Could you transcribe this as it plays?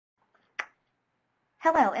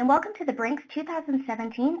Hello, and welcome to the Brinks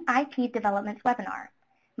 2017 IP Developments webinar.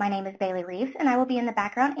 My name is Bailey Reeves, and I will be in the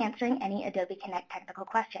background answering any Adobe Connect technical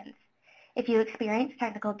questions. If you experience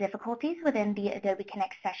technical difficulties within the Adobe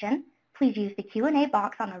Connect session, please use the Q&A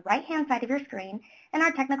box on the right-hand side of your screen, and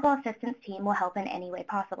our technical assistance team will help in any way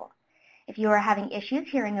possible. If you are having issues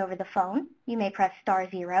hearing over the phone, you may press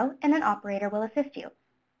 *0 and an operator will assist you.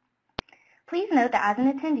 Please note that as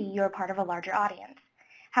an attendee, you are part of a larger audience.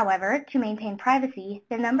 However, to maintain privacy,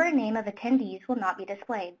 the number and name of attendees will not be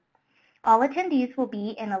displayed. All attendees will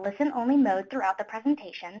be in a listen-only mode throughout the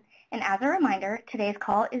presentation, and as a reminder, today's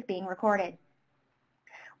call is being recorded.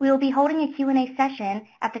 We will be holding a Q&A session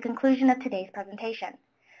at the conclusion of today's presentation.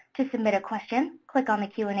 To submit a question, click on the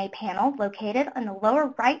Q&A panel located on the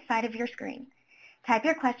lower right side of your screen. Type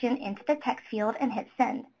your question into the text field and hit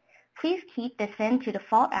send. Please keep this send to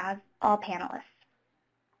default as all panelists.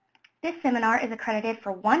 This seminar is accredited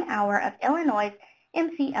for 1 hour of Illinois'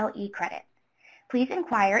 MCLE credit. Please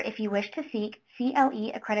inquire if you wish to seek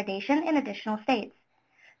CLE accreditation in additional states.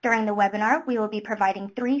 During the webinar, we will be providing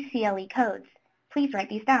 3 CLE codes. Please write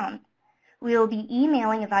these down. We will be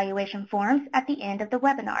emailing evaluation forms at the end of the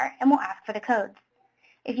webinar and will ask for the codes.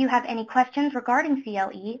 If you have any questions regarding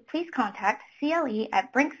CLE, please contact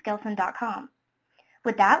cle@brinksgilson.com.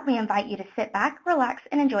 With that, we invite you to sit back, relax,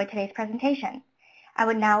 and enjoy today's presentation. I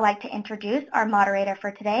would now like to introduce our moderator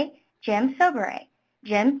for today, Jim Sobieraj.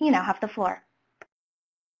 Jim, you now have the floor.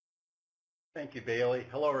 Thank you, Bailey.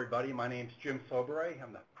 Hello, everybody. My name is Jim Sobieraj.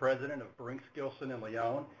 I'm the president of Brinks Gilson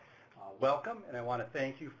Lione. Welcome, and I want to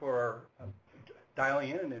thank you for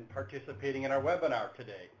dialing in and participating in our webinar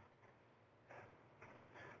today.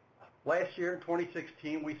 Last year, in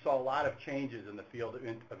 2016, we saw a lot of changes in the field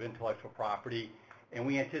of intellectual property, and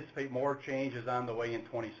we anticipate more changes on the way in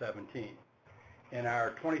 2017. In our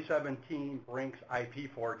 2017 Brinks IP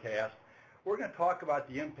forecast, we're going to talk about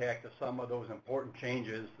the impact of some of those important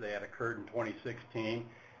changes that occurred in 2016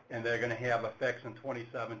 and they're going to have effects in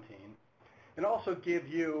 2017, and also give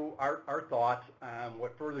you our thoughts on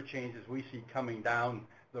what further changes we see coming down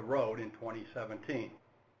the road in 2017.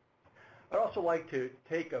 I'd also like to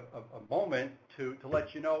take a moment to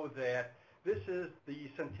let you know that this is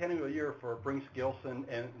the centennial year for Brinks Gilson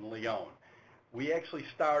and Lione. We actually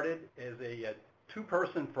started as a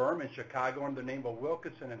two-person firm in Chicago under the name of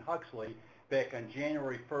Wilkinson and Huxley back on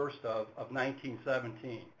January 1st of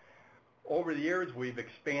 1917. Over the years, we've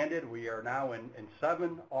expanded. We are now in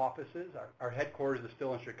 7 offices. Our headquarters is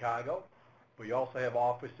still in Chicago. We also have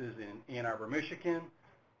offices in Ann Arbor, Michigan,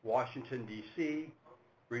 Washington, D.C.,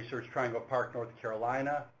 Research Triangle Park, North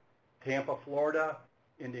Carolina, Tampa, Florida,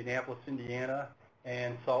 Indianapolis, Indiana,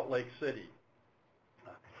 and Salt Lake City.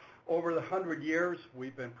 Over the 100 years,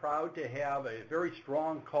 we've been proud to have a very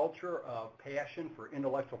strong culture of passion for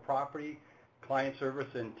intellectual property, client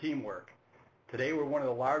service, and teamwork. Today, we're one of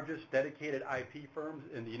the largest dedicated IP firms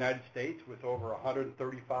in the United States with over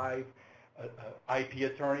 135 IP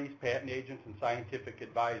attorneys, patent agents, and scientific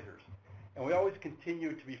advisors. And we always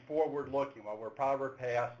continue to be forward-looking. While we're proud of our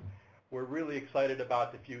past, we're really excited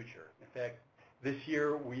about the future. In fact, this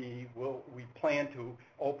year, we plan to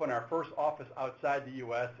open our first office outside the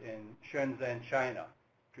U.S. in Shenzhen, China.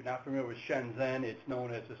 If you're not familiar with Shenzhen, it's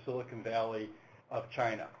known as the Silicon Valley of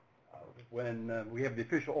China. When we have the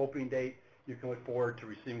official opening date, you can look forward to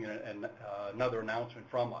receiving another announcement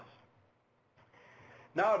from us.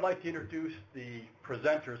 Now I'd like to introduce the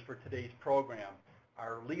presenters for today's program.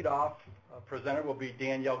 Our lead-off presenter will be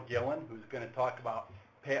Danielle Gillen, who's going to talk about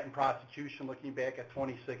patent prosecution looking back at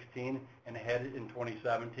 2016 and ahead in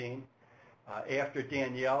 2017. After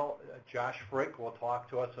Danielle, Josh Frick will talk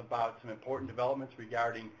to us about some important developments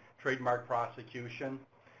regarding trademark prosecution.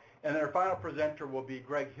 And then our final presenter will be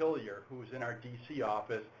Greg Hillyer, who's in our D.C.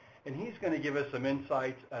 office, and he's going to give us some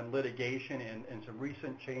insights on litigation and some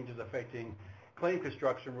recent changes affecting claim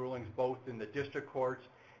construction rulings both in the district courts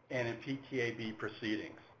and in PTAB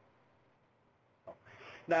proceedings.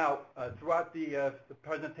 Now, throughout the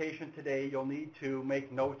presentation today, you'll need to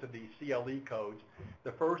make notes of these CLE codes.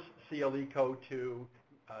 The first CLE code to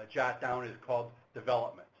jot down is called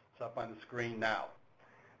developments. It's up on the screen now.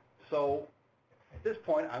 So at this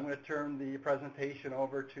point, I'm going to turn the presentation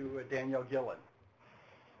over to Danielle Gillen.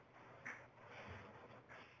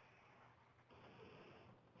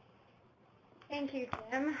 Thank you,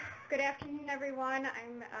 Jim. Good afternoon, everyone.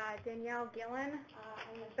 I'm Danielle Gillen.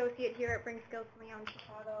 I'm an associate here at Brinks Gilson Lione,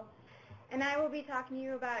 Chicago. And I will be talking to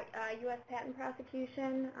you about U.S. patent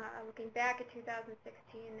prosecution, looking back at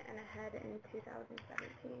 2016 and ahead in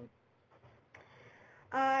 2017.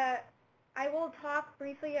 I will talk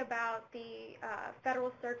briefly about the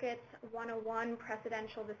Federal Circuit's 101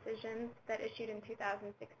 precedential decisions that issued in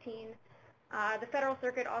 2016. The Federal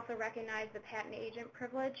Circuit also recognized the patent agent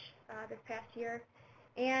privilege this past year,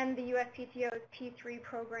 and the USPTO's P3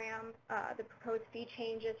 program, the proposed fee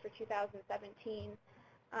changes for 2017,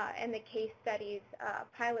 and the case studies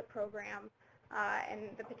pilot program, and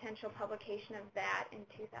the potential publication of that in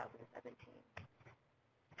 2017.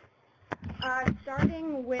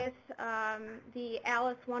 Starting with the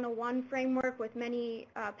Alice 101 framework, which many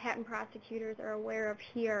patent prosecutors are aware of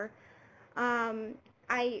here,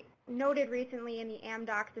 I noted recently in the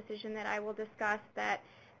AMDOC decision that I will discuss that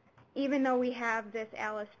even though we have this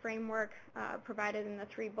Alice framework provided in the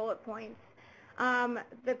 3 bullet points,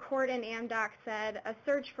 the court in AMDOC said a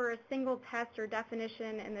search for a single test or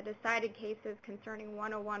definition in the decided cases concerning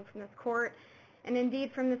 101 from this court, and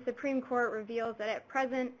indeed from the Supreme Court, reveals that at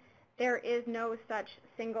present there is no such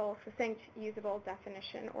single, succinct, usable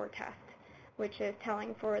definition or test, which is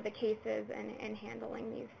telling for the cases and handling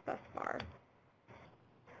these thus far.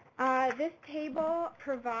 This table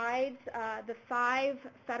provides the 5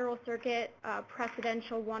 Federal Circuit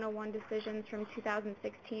precedential 101 decisions from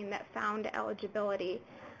 2016 that found eligibility.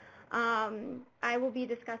 I will be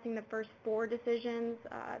discussing the first 4 decisions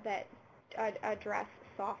that address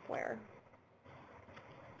software.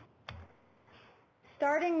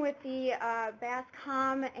 Starting with the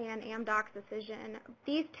BASCOM and AMDOC decision,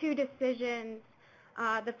 these 2 decisions,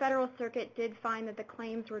 the Federal Circuit did find that the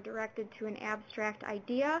claims were directed to an abstract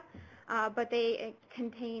idea, but they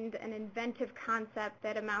contained an inventive concept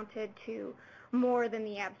that amounted to more than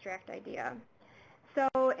the abstract idea.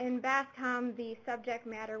 So in BASCOM, the subject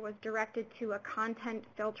matter was directed to a content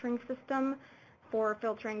filtering system for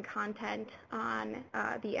filtering content on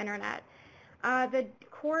the Internet. The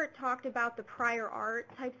court talked about the prior art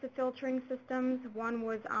types of filtering systems. One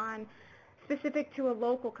was specific to a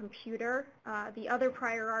local computer. The other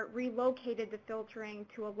prior art relocated the filtering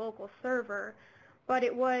to a local server, but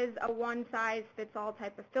it was a one-size-fits-all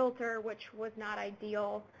type of filter, which was not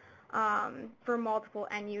ideal for multiple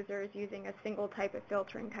end users using a single type of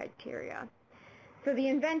filtering criteria. So the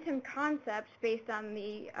inventive concept based on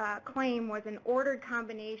the claim was an ordered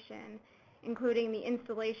combination, including the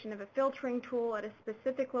installation of a filtering tool at a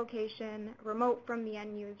specific location, remote from the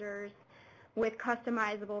end users, with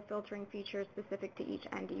customizable filtering features specific to each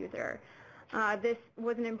end user. This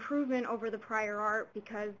was an improvement over the prior art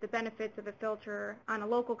because the benefits of a filter on a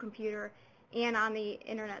local computer and on the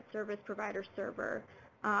Internet service provider server,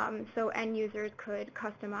 so end users could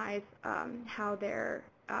customize how their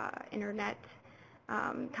Internet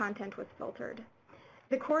content was filtered.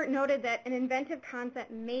 The court noted that an inventive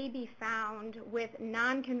concept may be found with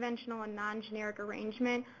non-conventional and non-generic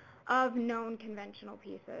arrangement of known conventional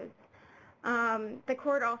pieces. The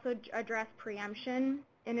court also addressed preemption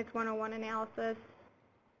in its 101 analysis,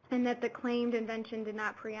 and that the claimed invention did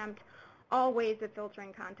not preempt all ways of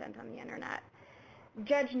filtering content on the Internet.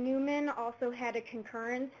 Judge Newman also had a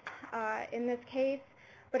concurrence in this case,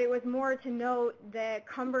 but it was more to note the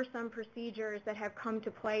cumbersome procedures that have come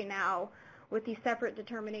to play now with the separate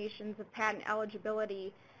determinations of patent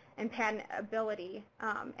eligibility and patentability,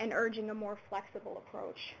 and urging a more flexible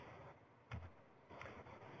approach.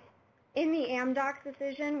 In the AMDOC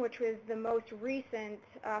decision, which was the most recent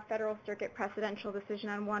Federal Circuit precedential decision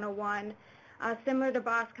on 101, similar to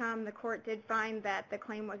BOSCOM, the court did find that the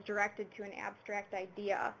claim was directed to an abstract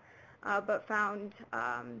idea, but found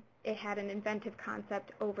it had an inventive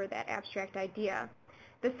concept over that abstract idea.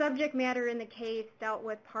 The subject matter in the case dealt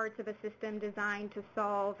with parts of a system designed to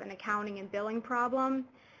solve an accounting and billing problem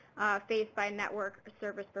faced by network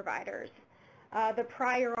service providers. The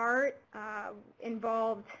prior art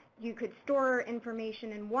involved you could store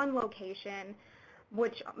information in one location,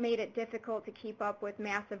 which made it difficult to keep up with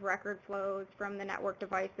massive record flows from the network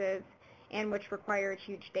devices and which required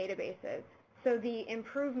huge databases. So the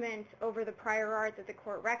improvement over the prior art that the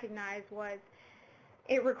court recognized was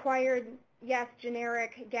it required, yes,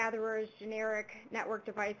 generic gatherers, generic network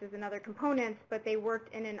devices and other components, but they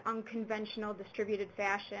worked in an unconventional distributed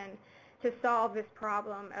fashion to solve this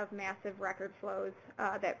problem of massive record flows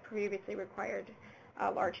that previously required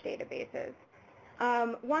large databases.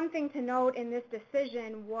 One thing to note in this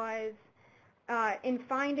decision was in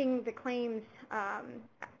finding the claims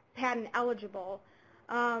patent eligible,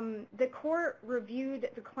 the court reviewed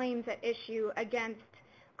the claims at issue against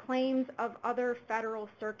claims of other Federal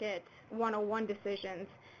Circuit 101 decisions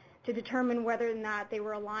to determine whether or not they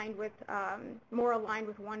were aligned with, more aligned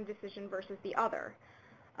with one decision versus the other.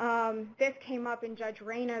 This came up in Judge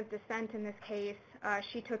Reyna's dissent in this case.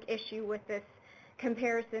 She took issue with this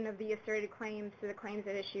comparison of the asserted claims to the claims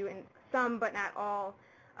at issue in some but not all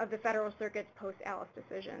of the Federal Circuit's post-Alice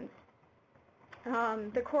decisions.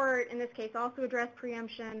 The court in this case also addressed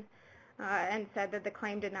preemption and said that the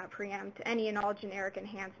claim did not preempt any and all generic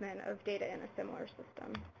enhancement of data in a similar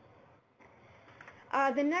system.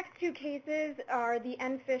 The next two cases are the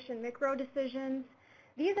EnFish and Micro decisions.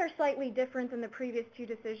 These are slightly different than the previous two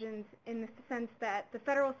decisions in the sense that the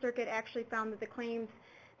Federal Circuit actually found that the claims,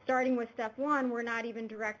 starting with step one, were not even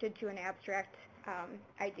directed to an abstract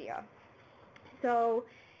idea. So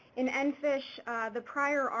in EnFish, the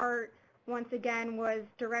prior art, once again, was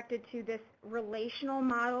directed to this relational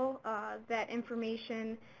model that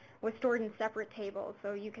information was stored in separate tables.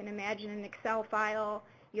 So you can imagine an Excel file.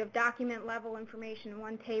 You have document-level information in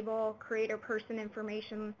one table, creator-person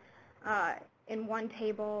information in one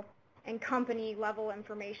table, and company-level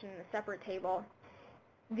information in a separate table.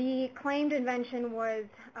 The claimed invention was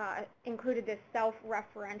included this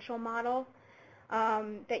self-referential model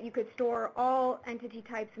that you could store all entity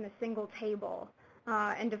types in a single table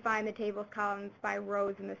and define the table's columns by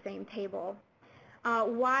rows in the same table.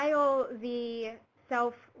 While the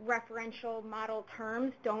self-referential model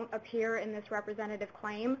terms don't appear in this representative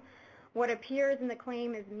claim, what appears in the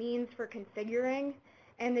claim is means for configuring,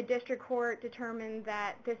 and the district court determined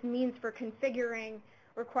that this means for configuring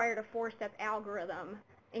required a four-step algorithm,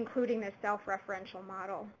 including this self-referential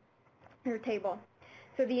model or table.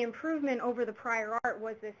 So the improvement over the prior art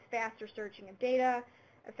was this faster searching of data,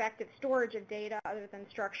 effective storage of data other than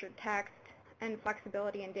structured text, and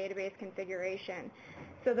flexibility in database configuration.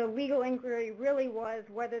 So the legal inquiry really was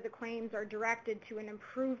whether the claims are directed to an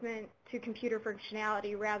improvement to computer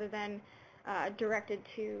functionality rather than directed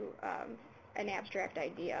to an abstract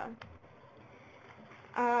idea.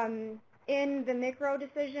 In the Micro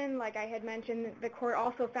decision, like I had mentioned, the court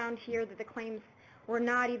also found here that the claims were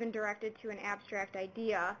not even directed to an abstract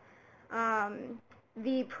idea.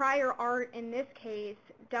 The prior art in this case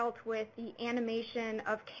dealt with the animation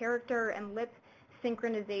of character and lip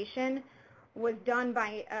synchronization was done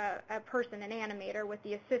by a person, an animator, with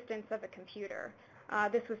the assistance of a computer.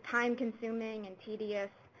 This was time-consuming and tedious,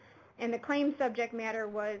 and the claim subject matter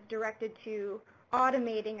was directed to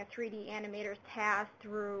automating a 3D animator's task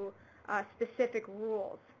through specific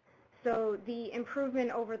rules. So the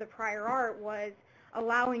improvement over the prior art was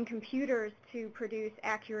allowing computers to produce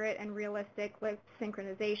accurate and realistic lip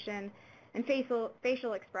synchronization and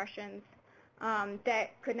facial expressions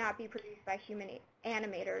that could not be produced by human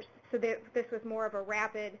animators. So this was more of a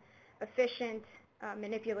rapid, efficient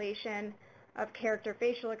manipulation of character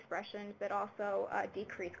facial expressions that also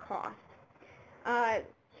decreased cost.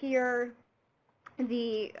 Here,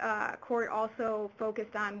 the court also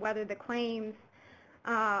focused on whether the claims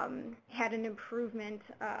had an improvement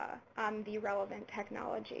on the relevant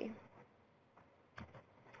technology.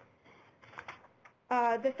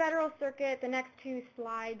 The Federal Circuit, the next two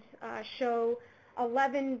slides show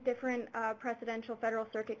 11 different precedential Federal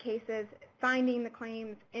Circuit cases finding the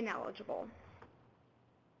claims ineligible.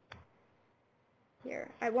 Here,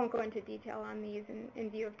 I won't go into detail on these in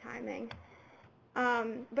view of timing.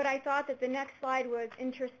 But I thought that the next slide was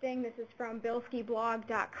interesting. This is from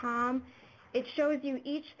bilskiblog.com. It shows you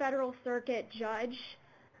each Federal Circuit judge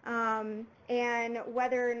and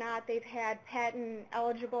whether or not they've had patent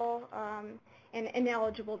eligible and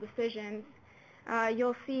ineligible decisions.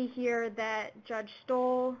 You'll see here that Judge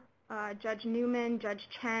Stoll, Judge Newman, Judge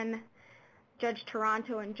Chen, Judge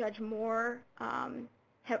Toronto, and Judge Moore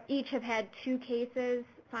each have had two cases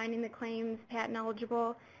finding the claims patent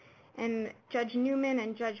eligible. And Judge Newman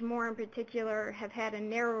and Judge Moore in particular have had a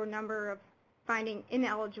narrower number of finding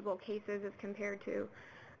ineligible cases as compared to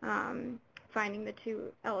finding the two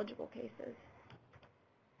eligible cases.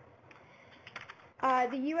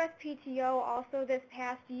 The USPTO also this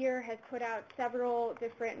past year has put out several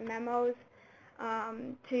different memos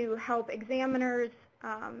to help examiners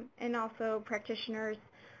and also practitioners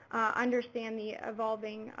understand the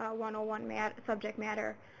evolving 101 subject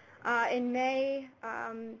matter. In May,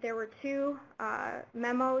 there were two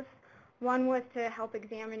memos. One was to help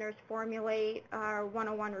examiners formulate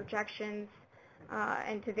 101 rejections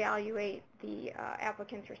and to evaluate the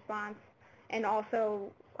applicant's response, and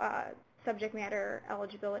also subject matter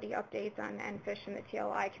eligibility updates on EnFish and the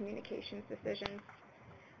TLI communications decisions.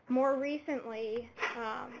 More recently,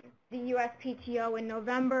 the USPTO in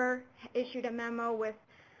November issued a memo with,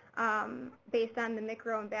 based on the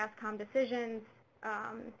Micro and BASCOM decisions.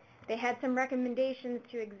 They had some recommendations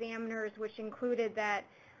to examiners, which included that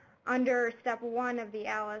under Step 1 of the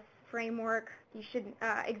ALICE framework,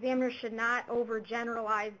 examiners should not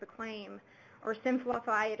overgeneralize the claim or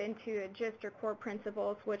simplify it into a gist or core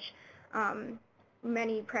principles, which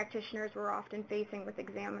many practitioners were often facing with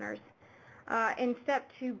examiners. In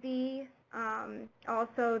Step 2B,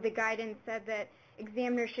 also the guidance said that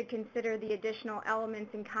examiners should consider the additional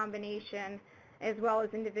elements in combination as well as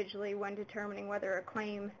individually when determining whether a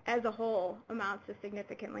claim as a whole amounts to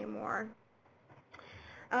significantly more.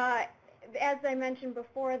 As I mentioned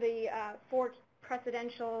before, the 4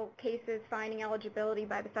 precedential cases finding eligibility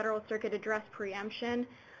by the Federal Circuit addressed preemption,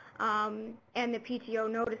 and the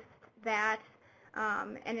PTO noticed that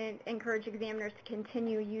and it encouraged examiners to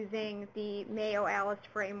continue using the Mayo-Alice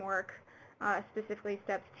framework, specifically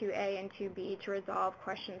Steps 2A and 2B, to resolve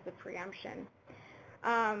questions of preemption.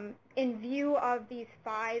 In view of these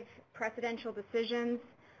 5 precedential decisions,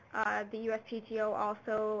 the USPTO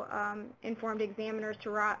also informed examiners to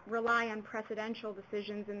rely on precedential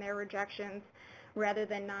decisions in their rejections rather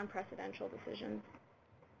than non-precedential decisions.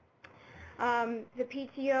 The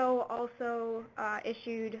PTO also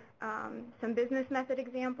issued some business method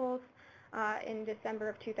examples in December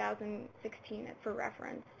of 2016 for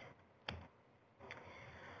reference.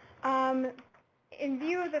 In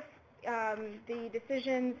view of the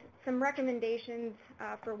decisions, some recommendations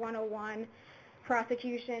for 101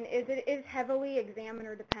 prosecution is it is heavily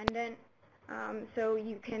examiner dependent, so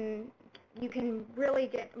you can really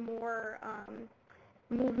get more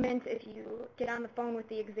movement if you get on the phone with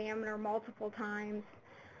the examiner multiple times.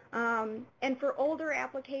 And for older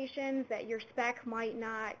applications that your spec might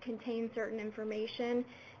not contain certain information,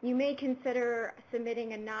 you may consider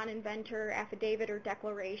submitting a non-inventor affidavit or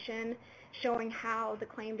declaration showing how the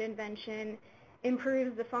claimed invention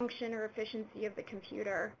improves the function or efficiency of the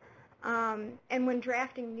computer. And when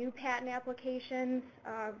drafting new patent applications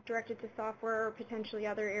directed to software or potentially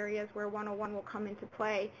other areas where 101 will come into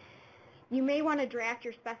play, you may want to draft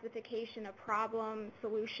your specification a problem,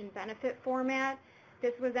 solution, benefit format.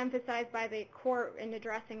 This was emphasized by the court in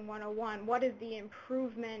addressing 101. What is the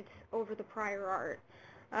improvement over the prior art?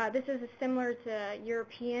 This is similar to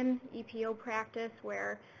European EPO practice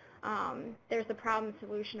where there's a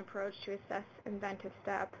problem-solution approach to assess inventive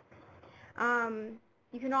step.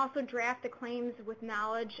 You can also draft the claims with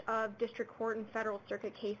knowledge of district court and federal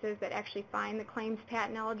circuit cases that actually find the claims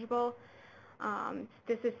patent eligible.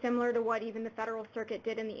 This is similar to what even the Federal Circuit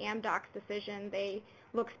did in the Amdocs decision. They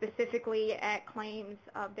looked specifically at claims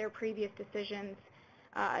of their previous decisions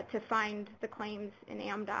to find the claims in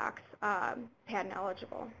Amdocs patent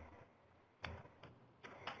eligible.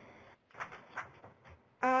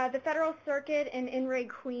 The Federal Circuit in In re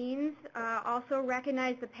Queens also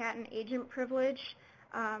recognized the patent agent privilege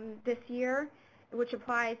this year, which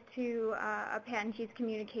applies to a patentee's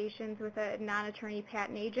communications with a non-attorney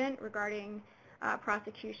patent agent regarding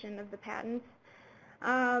prosecution of the patents.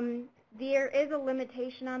 There is a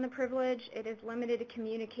limitation on the privilege. It is limited to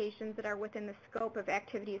communications that are within the scope of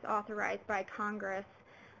activities authorized by Congress,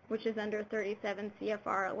 which is under 37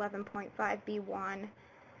 CFR 11.5B1.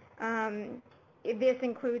 This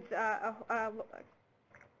includes a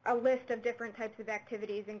list of different types of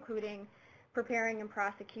activities, including preparing and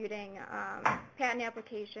prosecuting patent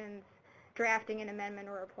applications, drafting an amendment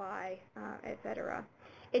or reply, etc.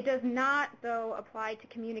 It does not, though, apply to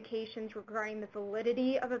communications regarding the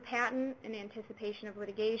validity of a patent in anticipation of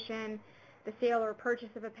litigation, the sale or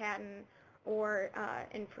purchase of a patent, or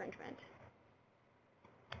infringement.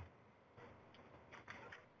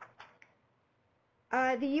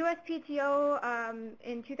 The USPTO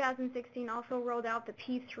in 2016 also rolled out the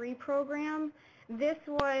P3 program. This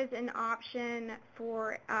was an option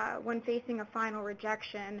for when facing a final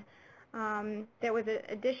rejection. There was an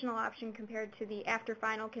additional option compared to the after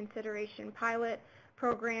final consideration pilot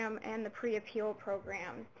program and the pre-appeal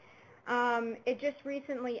program. It just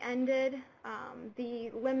recently ended.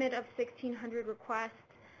 The limit of 1,600 requests,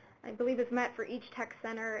 I believe, is met for each tech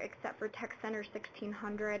center except for tech center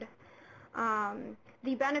 1,600.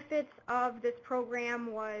 The benefits of this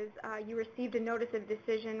program was you received a notice of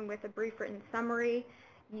decision with a brief written summary.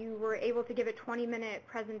 You were able to give a 20-minute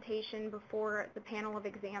presentation before the panel of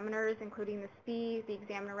examiners, including the SPE, the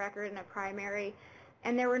examiner record, and a primary,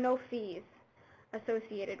 and there were no fees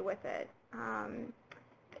associated with it.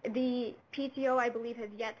 The PTO, I believe, has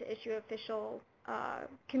yet to issue official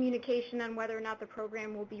communication on whether or not the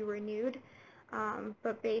program will be renewed,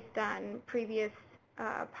 but based on previous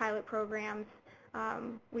pilot programs,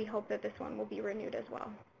 we hope that this one will be renewed as well.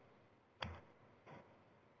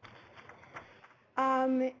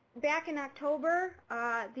 Back in October,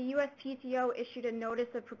 the USPTO issued a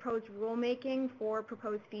notice of proposed rulemaking for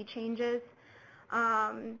proposed fee changes.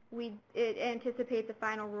 It anticipates a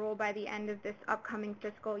final rule by the end of this upcoming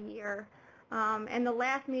fiscal year. And the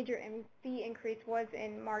last major fee increase was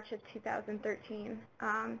in March of 2013.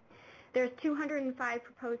 There's 205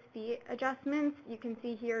 proposed fee adjustments. You can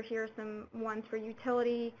see here are some ones for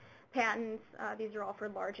utility patents. These are all for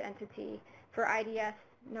large entity. For IDS,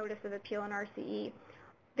 notice of appeal, and RCE.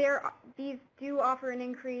 These do offer an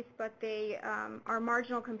increase, but they are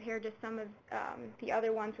marginal compared to some of the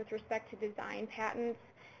other ones with respect to design patents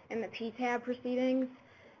and the PTAB proceedings.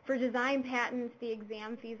 For design patents, the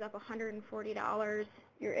exam fee is up $140.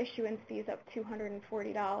 Your issuance fee is up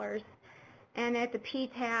 $240. And at the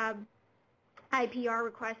PTAB, IPR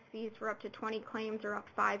request fees for up to 20 claims are up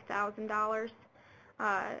 $5,000.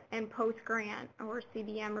 And post-grant or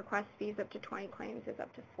CBM request fees up to 20 claims is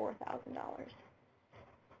up to $4,000.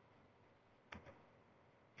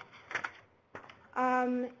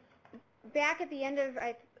 Back at the end of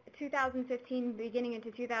 2015, beginning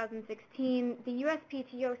into 2016, the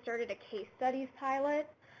USPTO started a case studies pilot,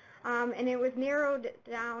 and it was narrowed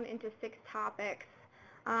down into 6 topics.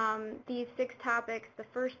 These 6 topics, the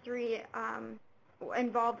first 3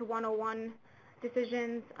 involved 101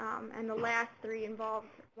 decisions, and the last 3 involved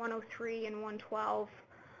 103 and 112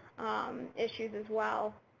 issues as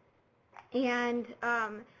well. And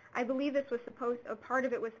I believe this was a part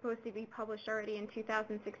of it was supposed to be published already in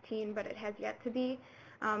 2016, but it has yet to be.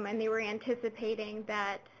 And they were anticipating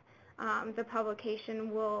that the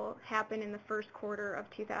publication will happen in the first quarter of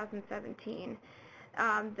 2017.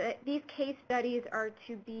 These case studies are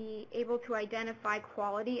to be able to identify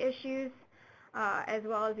quality issues as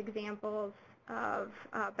well as examples of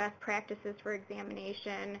best practices for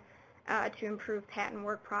examination to improve patent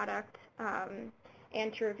work product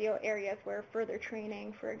and to reveal areas where further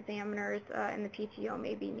training for examiners and the PTO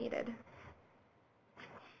may be needed.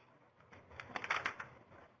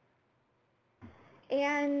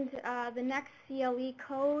 And the next CLE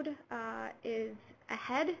code is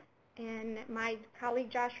ahead, and my colleague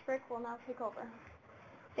Josh Frick will now take over.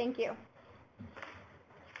 Thank you.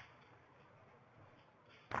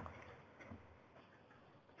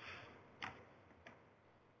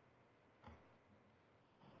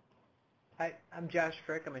 Hi, I'm Josh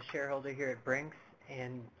Frick. I'm a shareholder here at Brinks,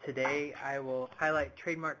 and today I will highlight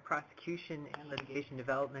trademark prosecution and litigation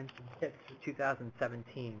developments and tips for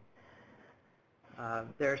 2017.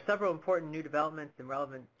 There are several important new developments and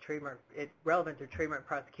relevant to trademark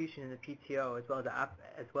prosecution in the PTO, as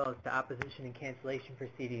well as to opposition and cancellation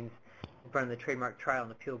proceedings in front of the Trademark Trial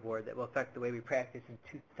and Appeal Board that will affect the way we practice in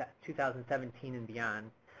 2017 and beyond.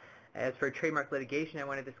 As for trademark litigation, I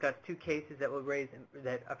want to discuss 2 cases that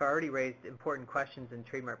have already raised important questions in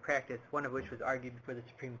trademark practice, one of which was argued before the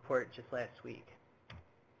Supreme Court just last week.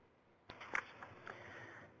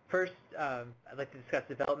 First, I'd like to discuss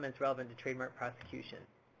developments relevant to trademark prosecution.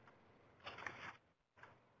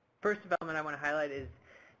 First development I want to highlight is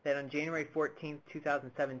that on January 14,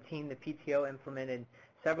 2017, the PTO implemented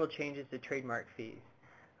several changes to trademark fees.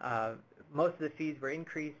 Most of the changes were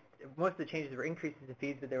increases in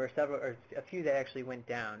fees, but there were a few that actually went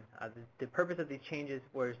down. The purpose of these changes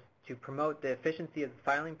was to promote the efficiency of the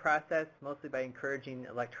filing process, mostly by encouraging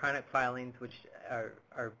electronic filings, which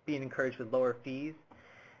are being encouraged with lower fees.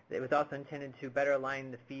 It was also intended to better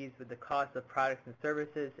align the fees with the cost of products and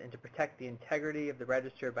services and to protect the integrity of the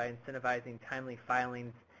register by incentivizing timely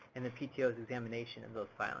filings and the PTO's examination of those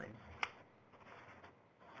filings.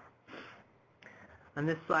 On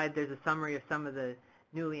this slide, there's a summary of some of the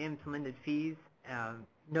newly implemented fees.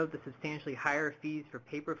 Note the substantially higher fees for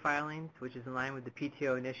paper filings, which is in line with the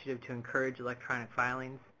PTO initiative to encourage electronic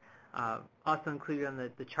filings. Also included on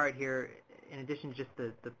the chart here, in addition to just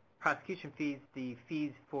the prosecution fees, the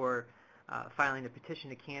fees for filing a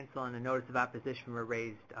petition to cancel and a notice of opposition were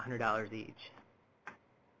raised $100 each.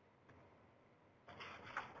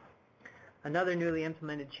 Another newly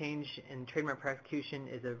implemented change in trademark prosecution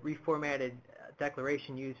is a reformatted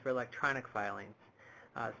declaration used for electronic filings.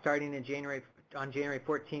 Starting on January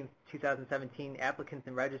 14, 2017, applicants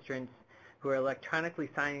and registrants who are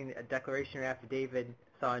electronically signing a declaration or affidavit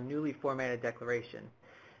saw a newly formatted declaration.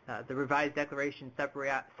 The revised declaration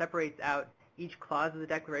separates out each clause of the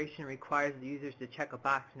declaration and requires the users to check a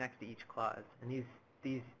box next to each clause. And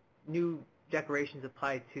these new declarations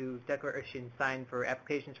apply to declarations signed for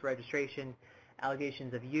applications for registration,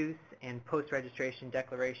 allegations of use, and post-registration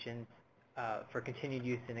declarations for continued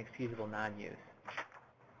use and excusable non-use.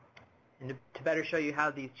 And to better show you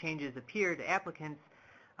how these changes appear to applicants,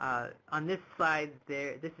 on this slide,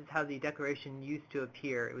 this is how the declaration used to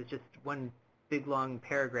appear. It was just one big long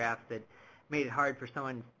paragraph that made it hard for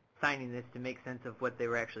someone signing this to make sense of what they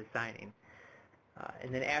were actually signing.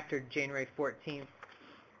 And then after January 14th,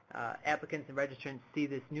 applicants and registrants see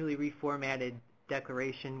this newly reformatted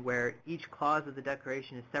declaration where each clause of the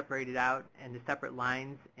declaration is separated out into separate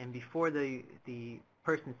lines, and before the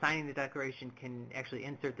person signing the declaration can actually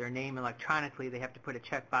insert their name electronically. They have to put a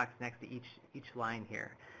checkbox next to each line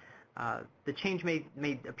here. The change may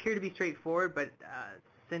appear to be straightforward, but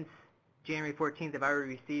since January 14th, I've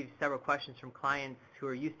already received several questions from clients who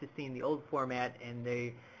are used to seeing the old format, and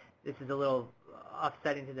this is a little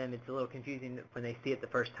offsetting to them. It's a little confusing when they see it the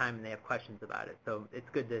first time and they have questions about it. So it's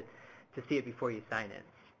good to see it before you sign it.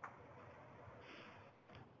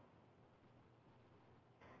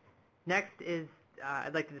 Next is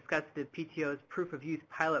I'd like to discuss the PTO's Proof of Use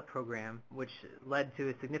pilot program, which led to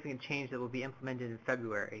a significant change that will be implemented in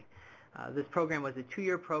February. This program was a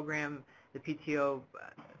 2-year program the PTO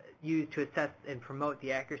used to assess and promote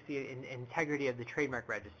the accuracy and integrity of the trademark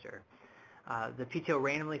register. The PTO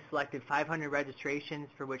randomly selected 500 registrations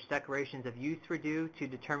for which declarations of use were due to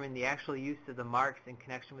determine the actual use of the marks in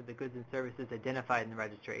connection with the goods and services identified in the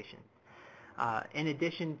registration. In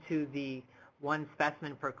addition to the one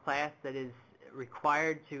specimen per class that is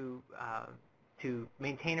required to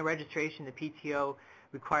maintain a registration, the PTO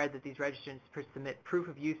required that these registrants submit proof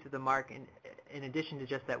of use of the mark in addition to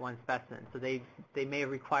just that one specimen. So they may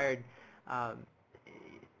have required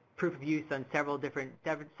proof of use on several different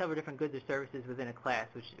goods or services within a class,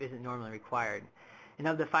 which isn't normally required. And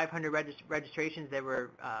of the 500 registrations that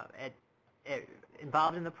were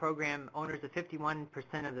involved in the program, owners of 51%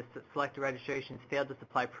 of the selected registrations failed to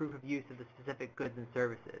supply proof of use of the specific goods and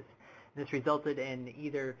services. This resulted in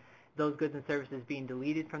either those goods and services being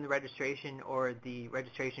deleted from the registration or the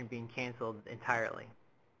registration being canceled entirely.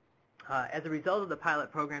 As a result of the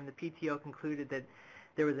pilot program, the PTO concluded that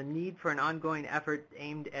there was a need for an ongoing effort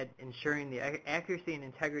aimed at ensuring the accuracy and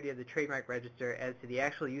integrity of the trademark register as to the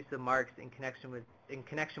actual use of marks in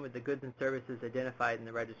connection with the goods and services identified in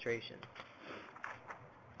the registration.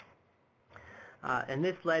 And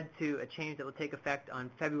this led to a change that will take effect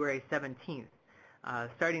on February 17th.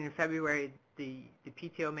 Starting in February, the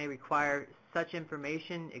PTO may require such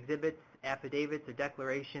information, exhibits, affidavits, or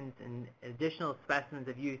declarations, and additional specimens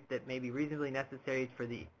of use that may be reasonably necessary for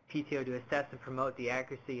the PTO to assess and promote the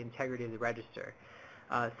accuracy and integrity of the register.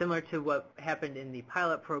 Similar to what happened in the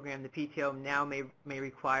pilot program, the PTO now may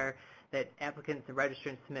require that applicants and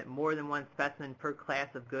registrants submit more than one specimen per class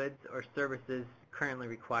of goods or services currently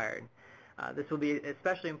required. This will be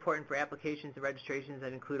especially important for applications and registrations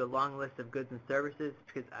that include a long list of goods and services,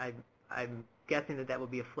 because I'm guessing that will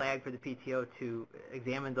be a flag for the PTO to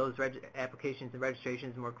examine those applications and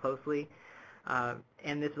registrations more closely.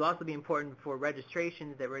 And this will also be important for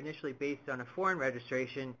registrations that were initially based on a foreign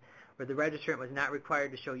registration where the registrant was not required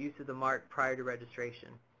to show use of the mark prior to registration.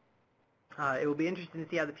 It will be interesting to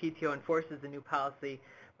see how the PTO enforces the new policy,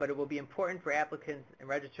 but it will be important for applicants and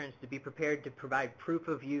registrants to be prepared to provide proof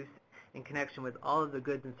of use in connection with all of the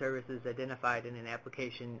goods and services identified in an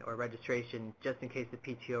application or registration, just in case the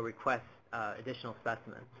PTO requests additional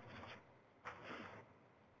specimens.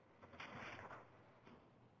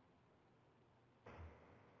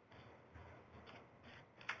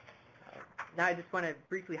 Now I just want to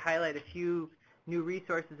briefly highlight a few new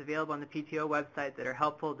resources available on the PTO website that are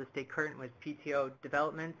helpful to stay current with PTO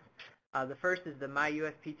developments. The first is the My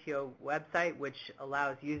USPTO website, which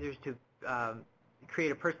allows users to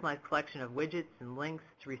create a personalized collection of widgets and links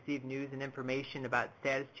to receive news and information about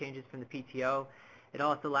status changes from the PTO. It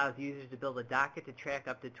also allows users to build a docket to track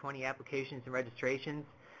up to 20 applications and registrations.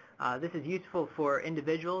 This is useful for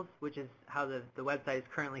individuals, which is how the website is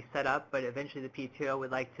currently set up, but eventually the PTO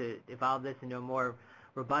would like to evolve this into a more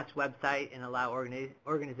robust website and allow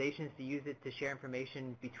organizations to use it to share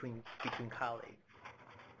information between colleagues.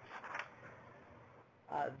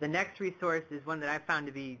 The next resource is one that I found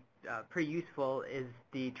to be pretty useful, is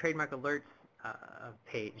the Trademark Alerts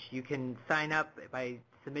page. You can sign up by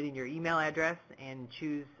submitting your email address and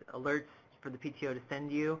choose alerts for the PTO to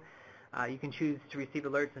send you. You can choose to receive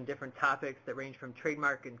alerts on different topics that range from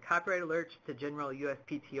trademark and copyright alerts to general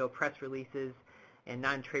USPTO press releases and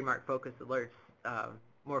non-trademark focused alerts,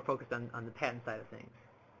 more focused on the patent side of things.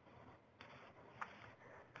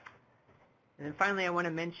 And then finally, I want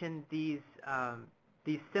to mention these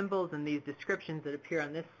symbols and these descriptions that appear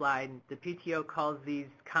on this slide. The PTO calls these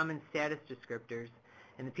common status descriptors,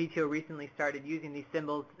 and the PTO recently started using these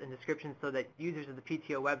symbols and descriptions so that users of the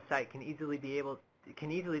PTO website can easily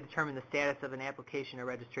determine the status of an application or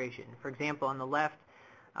registration. For example, on the left,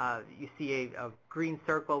 you see a green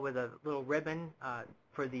circle with a little ribbon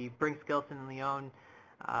for the Brinks Gilson Lione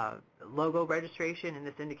logo registration, and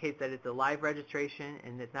this indicates that it's a live registration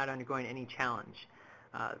and it's not undergoing any challenge.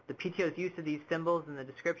 The PTO's use of these symbols and the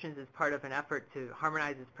descriptions is part of an effort to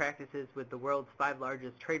harmonize its practices with the world's 5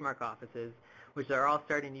 largest trademark offices, which are all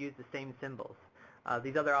starting to use the same symbols.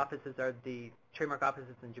 These other offices are the trademark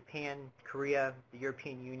offices in Japan, Korea, the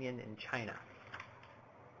European Union, and China.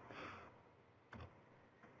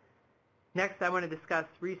 Next, I want to discuss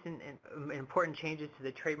recent and important changes to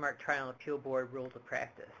the Trademark Trial and Appeal Board Rules of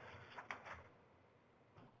Practice.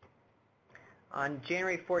 On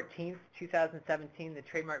January 14, 2017, the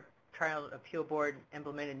Trademark Trial and Appeal Board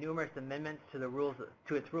implemented numerous amendments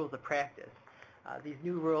to its rules of practice. These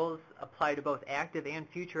new rules apply to both active and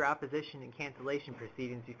future opposition and cancellation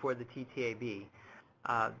proceedings before the PTAB.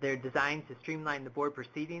 They're designed to streamline the board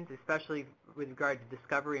proceedings, especially with regard to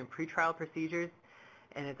discovery and pretrial procedures.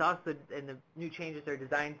 And the new changes are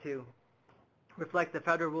designed to reflect the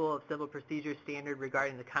Federal Rule of Civil Procedure standard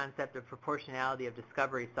regarding the concept of proportionality of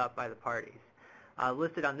discovery sought by the parties.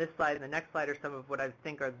 Listed on this slide and the next slide are some of what I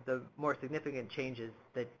think are the more significant changes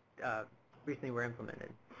that recently were implemented.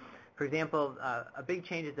 For example, a big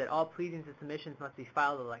change is that all pleadings and submissions must be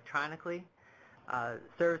filed electronically.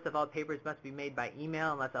 Service of all papers must be made by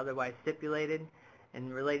email unless otherwise stipulated.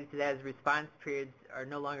 And related to that is response periods are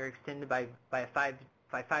no longer extended by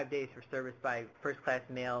 5 days for service by first-class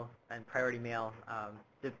mail and priority mail,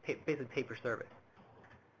 basically paper service.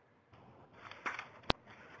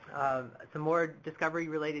 Some more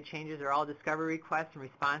discovery-related changes are all discovery requests and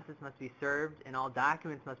responses must be served, and all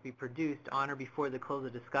documents must be produced on or before the close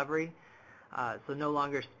of discovery. So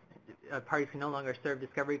parties can no longer serve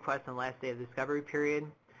discovery requests on the last day of the discovery period.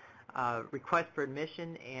 Requests for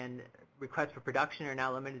admission and requests for production are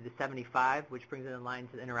now limited to 75, which brings it in line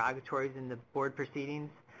to the interrogatories in the board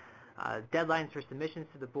proceedings. Deadlines for submissions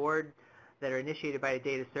to the board that are initiated by a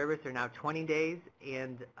date of service are now 20 days,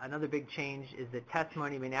 and another big change is that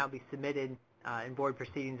testimony may now be submitted in board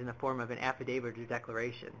proceedings in the form of an affidavit or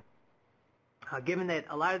declaration. Given that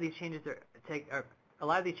a lot of these changes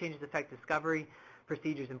affect discovery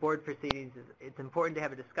procedures and board proceedings, it's important to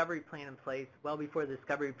have a discovery plan in place well before the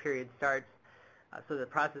discovery period starts, so the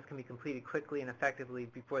process can be completed quickly and effectively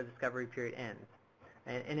before the discovery period ends.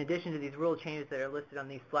 And in addition to these rule changes that are listed on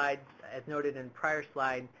these slides, as noted in the prior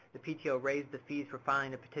slide, the PTO raised the fees for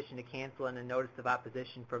filing a petition to cancel and a notice of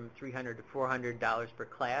opposition from $300 to $400 per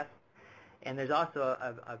class. And there's also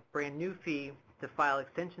a brand new fee to file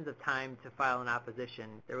extensions of time to file an opposition.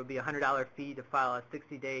 There will be a $100 fee to file a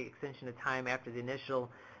 60-day extension of time after the initial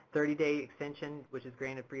 30-day extension, which is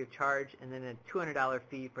granted free of charge, and then a $200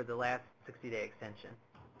 fee for the last 60-day extension.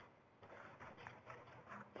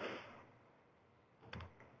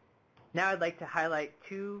 Now I'd like to highlight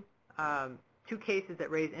two cases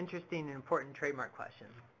that raise interesting and important trademark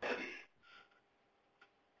questions.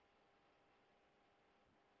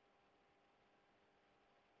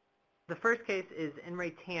 The first case is In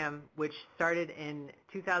Re Tam, which started in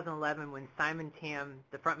 2011 when Simon Tam,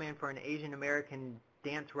 the frontman for an Asian American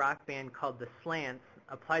dance rock band called the Slants,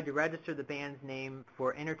 applied to register the band's name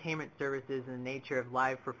for entertainment services in the nature of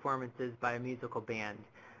live performances by a musical band.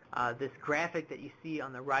 This graphic that you see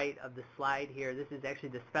on the right of the slide here, this is actually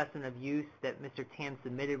the specimen of use that Mr. Tam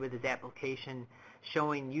submitted with his application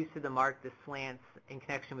showing use of the mark the Slants in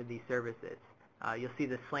connection with these services. You'll see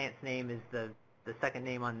the Slants name is the second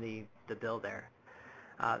name on the bill there.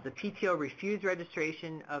 The PTO refused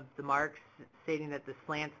registration of the marks, stating that the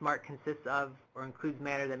Slants mark consists of or includes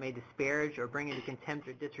matter that may disparage or bring into contempt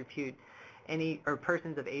or disrepute any or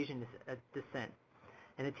persons of Asian descent.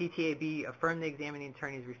 And the TTAB affirmed the examining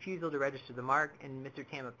attorney's refusal to register the mark, and Mr.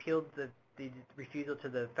 Tam appealed the refusal to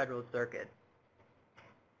the Federal Circuit.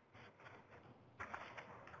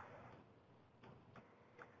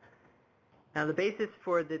 Now, the basis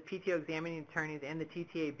for the PTO examining attorneys and the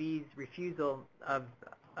TTAB's refusal of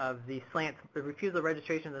the refusal of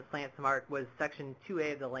registration of the Slants mark was Section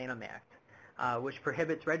 2A of the Lanham Act, which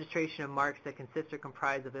prohibits registration of marks that consist or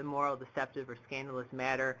comprise of immoral, deceptive, or scandalous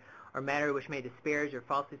matter, or matter which may disparage or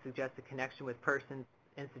falsely suggest a connection with persons,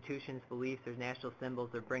 institutions, beliefs, or national symbols,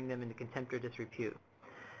 or bring them into contempt or disrepute.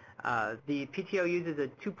 The PTO uses a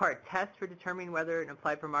two-part test for determining whether an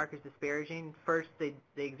applied for mark is disparaging. First, they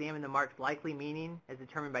examine the mark's likely meaning as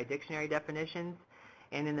determined by dictionary definitions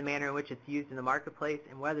and in the manner in which it's used in the marketplace,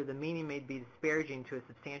 and whether the meaning may be disparaging to a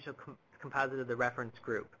substantial composite of the reference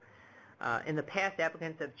group. In the past,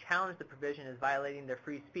 applicants have challenged the provision as violating their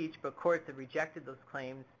free speech, but courts have rejected those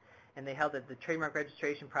claims, and they held that the trademark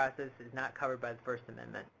registration process is not covered by the First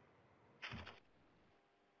Amendment.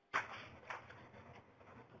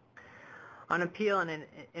 On appeal and an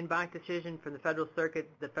en banc decision from the Federal Circuit,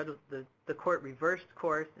 the court reversed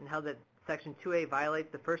course and held that Section 2A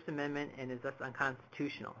violates the First Amendment and is thus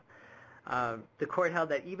unconstitutional. The court held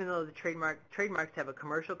that even though the trademarks have a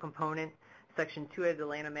commercial component, Section 2A of the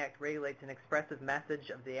Lanham Act regulates an expressive message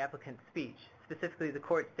of the applicant's speech. Specifically, the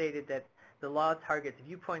court stated that the law targets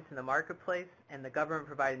viewpoints in the marketplace, and the government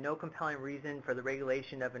provided no compelling reason for the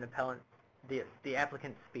regulation of the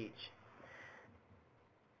applicant's speech.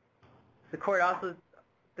 The court also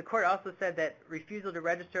said that refusal to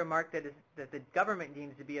register a mark that the government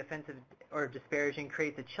deems to be offensive or disparaging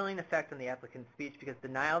creates a chilling effect on the applicant's speech because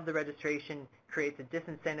denial of the registration creates a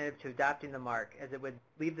disincentive to adopting the mark, as it would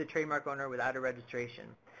leave the trademark owner without a registration.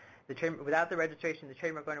 Without the registration, the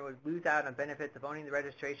trademark owner would lose out on benefits of owning the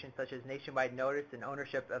registration, such as nationwide notice and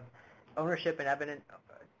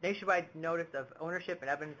nationwide notice of ownership and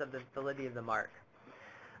evidence of the validity of the mark.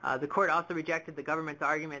 The court also rejected the government's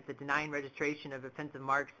argument that denying registration of offensive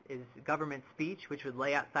marks is government speech, which would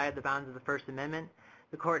lay outside the bounds of the First Amendment.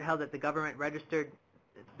 The court held that when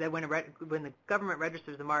the government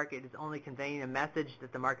registers the mark, it is only conveying a message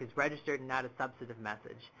that the mark is registered and not a substantive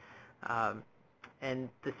message. And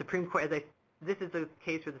the Supreme Court, this is a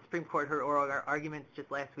case where the Supreme Court heard oral arguments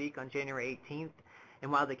just last week on January 18th.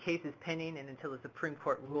 And while the case is pending and until the Supreme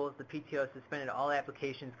Court rules, the PTO suspended all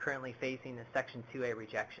applications currently facing a Section 2A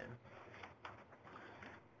rejection.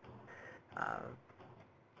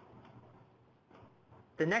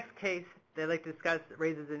 The next case that I'd like to discuss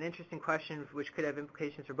raises an interesting question which could have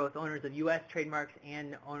implications for both owners of U.S. trademarks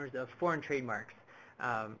and owners of foreign trademarks.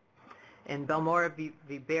 In Belmora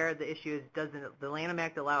v. Baer, the issue is, does the Lanham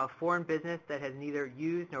Act allow a foreign business that has neither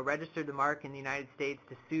used nor registered the mark in the United States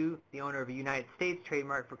to sue the owner of a United States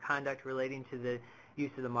trademark for conduct relating to the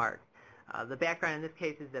use of the mark? The background in this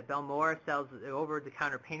case is that Belmora sells an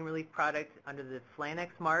over-the-counter pain relief product under the Flanex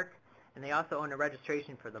mark, and they also own a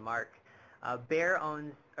registration for the mark. Baer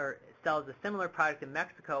sells a similar product in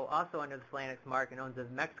Mexico, also under the Flanex mark, and owns a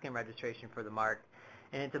Mexican registration for the mark.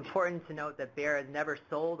 And it's important to note that Baer has never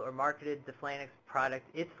sold or marketed its Flanex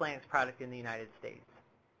product in the United States.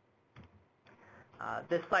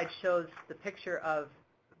 This slide shows the picture of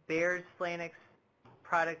Baer's Flanex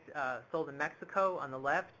product sold in Mexico on the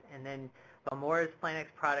left, and then Belmora's Flanex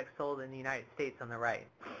product sold in the United States on the right.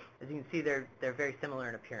 As you can see, they're very similar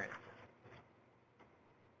in appearance.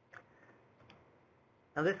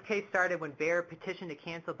 Now, this case started when Baer petitioned to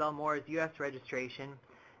cancel Belmora's U.S. registration,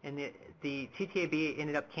 and the TTAB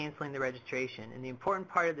ended up canceling the registration. And the important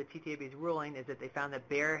part of the TTAB's ruling is that they found that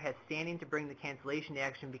Baer has standing to bring the cancellation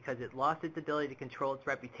action because it lost its ability to control its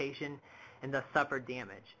reputation and thus suffered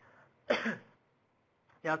damage.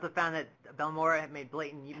 They also found that Belmora had made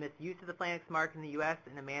blatant misuse of the Flanex mark in the U.S.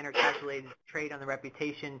 in a manner calculated to trade on the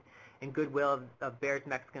reputation and goodwill of Baer's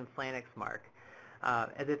Mexican Flanex mark.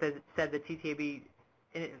 As I said, the TTAB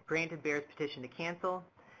granted Baer's petition to cancel,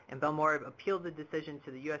 and Belmora appealed the decision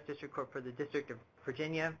to the U.S. District Court for the District of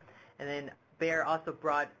Virginia. And then Baer also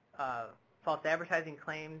brought false advertising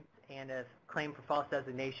claims and a claim for false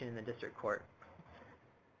designation in the District Court.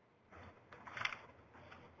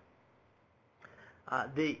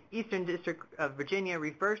 The Eastern District of Virginia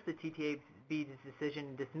reversed the TTAB's decision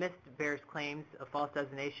and dismissed Baer's claims of false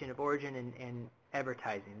designation of origin and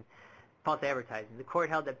false advertising. The court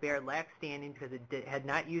held that Baer lacked standing because it had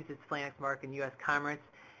not used its Flanex mark in U.S. commerce,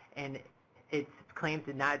 and its claims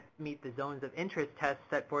did not meet the zones of interest test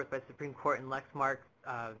set forth by the Supreme Court in Lexmark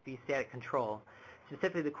v. Static Control.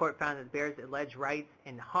 Specifically, the court found that Baer's alleged rights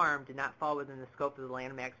and harm did not fall within the scope of the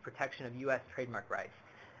Lanham Act's protection of U.S. trademark rights.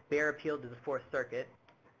 Baer appealed to the Fourth Circuit,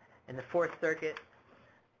 and the Fourth Circuit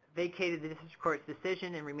vacated the District Court's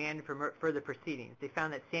decision and remanded for further proceedings. They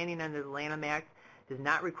found that standing under the Lanham Act does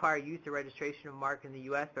not require use or registration of mark in the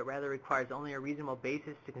U.S., but rather requires only a reasonable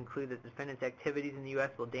basis to conclude that the defendant's activities in the U.S.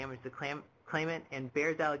 will damage the claimant, and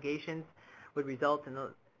Baer's allegations would result in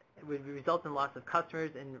loss of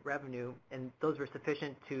customers and revenue, and those were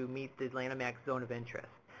sufficient to meet the Lanham Act zone of interest.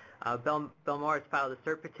 Belmora has filed a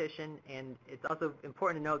cert petition, and it's also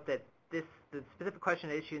important to note that the specific question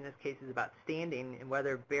at issue in this case is about standing and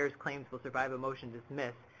whether Baer's claims will survive a motion to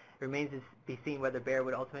dismiss. It remains to be seen whether Baer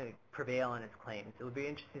would ultimately prevail on its claims. It will be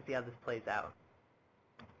interesting to see how this plays out.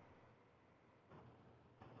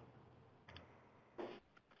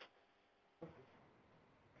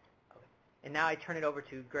 And now I turn it over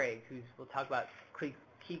to Greg, who will talk about key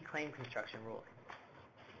claim construction rules.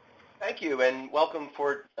 Thank you, and welcome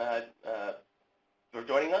for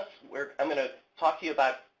joining us. I'm going to talk to you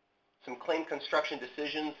about some claim construction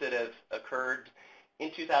decisions that have occurred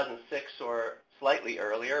in 2006 or slightly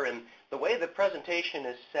earlier, and the way the presentation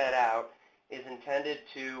is set out is intended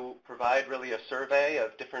to provide really a survey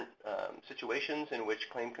of different situations in which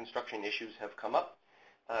claim construction issues have come up,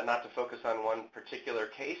 not to focus on one particular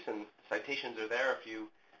case, and citations are there if you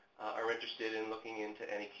are interested in looking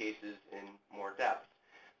into any cases in more depth.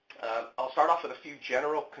 I'll start off with a few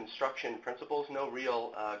general construction principles, no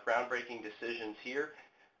real groundbreaking decisions here.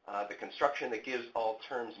 The construction that gives all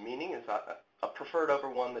terms meaning is preferred over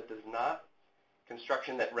one that does not.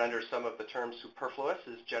 Construction that renders some of the terms superfluous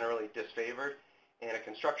is generally disfavored, and a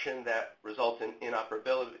construction that results in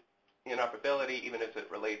inoperability even if it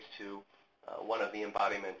relates to one of the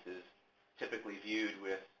embodiments, is typically viewed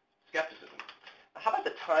with skepticism. How about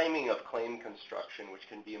the timing of claim construction, which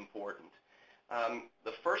can be important?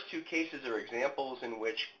 The first two cases are examples in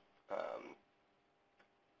which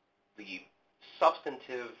the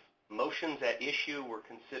substantive motions at issue were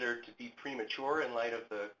considered to be premature in light of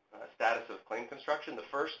the status of claim construction. The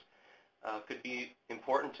first could be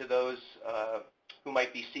important to those who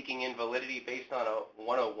might be seeking invalidity based on a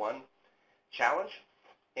 101 challenge.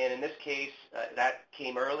 And in this case, that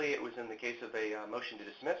came early. It was in the case of a motion to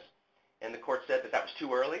dismiss. And the court said that that was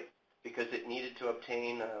too early because it needed to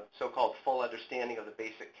obtain a so-called full understanding of the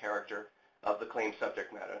basic character of the claim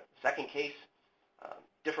subject matter. Second case,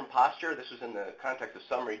 different posture. This was in the context of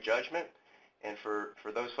summary judgment. And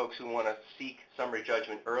for those folks who want to seek summary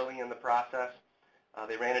judgment early in the process,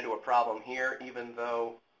 they ran into a problem here. Even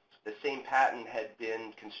though the same patent had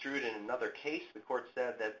been construed in another case, the court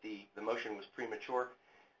said that the motion was premature,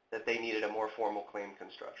 that they needed a more formal claim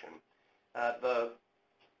construction. The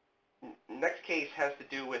next case has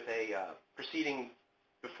to do with a proceeding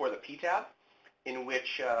before the PTAB in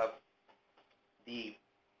which the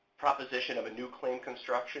proposition of a new claim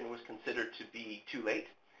construction was considered to be too late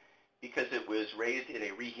because it was raised in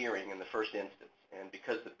a rehearing in the first instance. And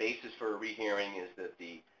because the basis for a rehearing is that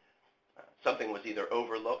something was either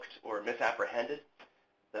overlooked or misapprehended,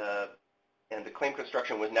 and the claim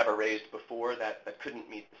construction was never raised before, that couldn't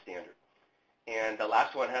meet the standard. And the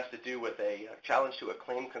last one has to do with a challenge to a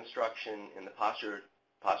claim construction in the posture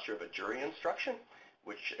of a jury instruction,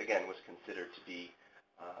 which again was considered to be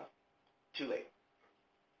too late.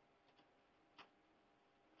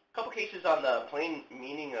 A couple cases on the plain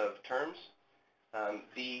meaning of terms.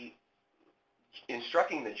 The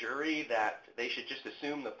instructing the jury that they should just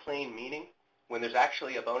assume the plain meaning when there's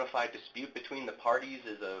actually a bona fide dispute between the parties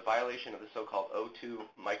is a violation of the so-called O2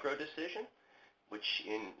 micro decision, which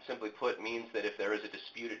simply put means that if there is a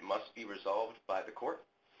dispute, it must be resolved by the court.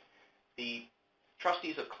 The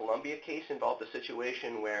Trustees of Columbia case involved a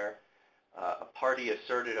situation where a party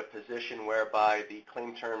asserted a position whereby the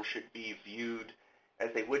claim term should be viewed as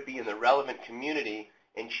they would be in the relevant community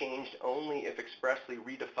and changed only if expressly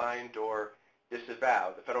redefined or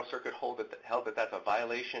disavowed. The Federal Circuit held that that's a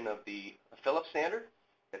violation of the Phillips standard.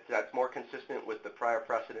 That's more consistent with the prior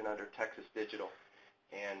precedent under Texas Digital,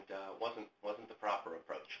 and wasn't the proper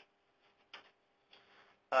approach.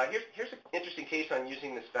 Here's an interesting case on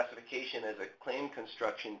using the specification as a claim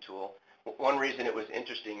construction tool. One reason it was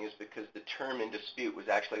interesting is because the term in dispute was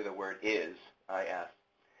actually the word is, I-S.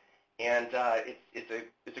 And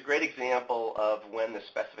it's a great example of when the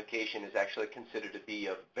specification is actually considered to be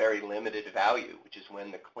of very limited value, which is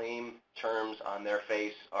when the claim terms on their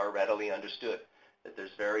face are readily understood, that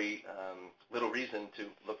there's very little reason to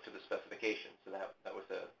look to the specification. So that was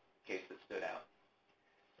a case that stood out.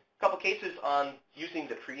 A couple cases on using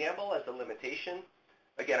the preamble as a limitation.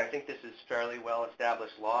 Again, I think this is fairly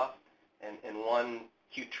well-established law, and one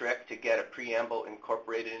cute trick to get a preamble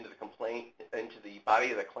incorporated into the complaint, into the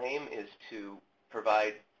body of the claim, is to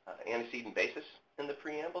provide antecedent basis in the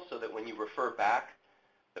preamble so that when you refer back,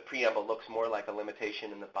 the preamble looks more like a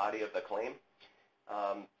limitation in the body of the claim.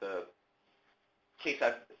 The cases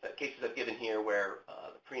I've given here where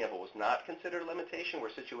the preamble was not considered a limitation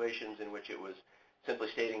were situations in which it was simply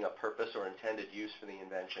stating a purpose or intended use for the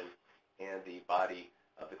invention, and the body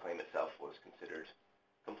of the claim itself was considered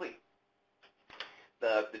complete.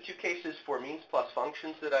 The two cases for means plus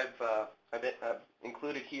functions that I've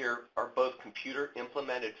included here are both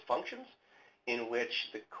computer-implemented functions in which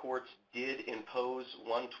the courts did impose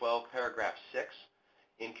 112 paragraph 6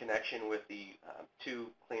 in connection with the two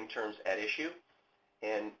claim terms at issue,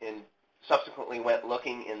 and subsequently went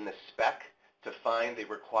looking in the spec to find the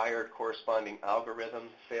required corresponding algorithm,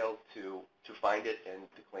 failed to find it, and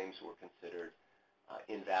the claims were considered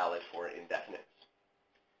invalid for indefiniteness.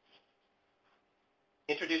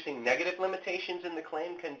 Introducing negative limitations in the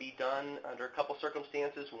claim can be done under a couple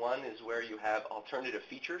circumstances. One is where you have alternative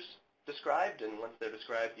features described, and once they're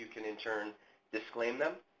described, you can in turn disclaim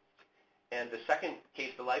them. And the second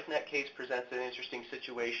case, the LifeNet case, presents an interesting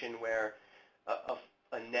situation where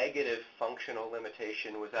a negative functional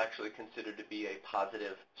limitation was actually considered to be a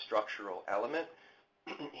positive structural element.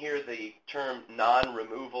 Here the term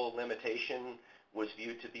non-removal limitation was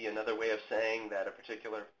viewed to be another way of saying that a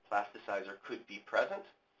particular plasticizer could be present,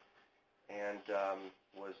 and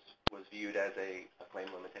was viewed as a claim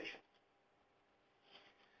limitation.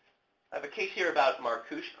 I have a case here about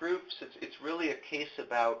Marcouche groups. It's really a case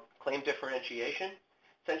about claim differentiation.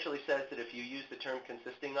 Essentially says that if you use the term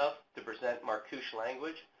consisting of to present Marcouche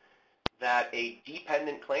language, that a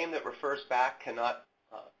dependent claim that refers back cannot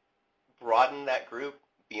broaden that group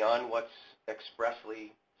beyond what's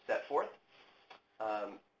expressly set forth.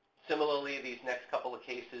 Similarly, these next couple of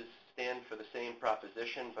cases stand for the same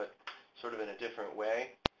proposition, but sort of in a different way.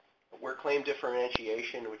 Where claim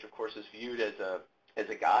differentiation, which of course is viewed as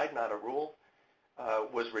a guide, not a rule,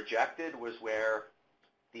 was rejected was where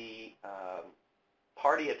the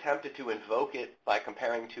party attempted to invoke it by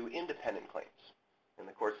comparing two independent claims. And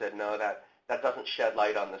the court said, no, that doesn't shed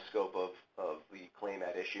light on the scope of the claim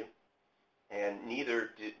at issue. And neither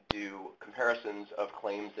do comparisons of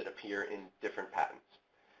claims that appear in different patents.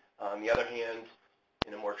 On the other hand,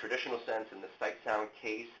 in a more traditional sense, in the Sight Sound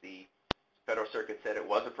case, the Federal Circuit said it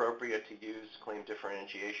was appropriate to use claim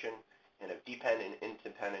differentiation in a dependent and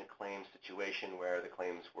independent claim situation where the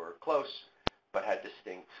claims were close but had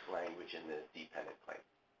distinct language in the dependent claim.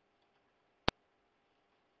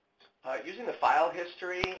 Using the file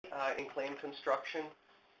history in claim construction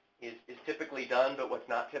is typically done, but what's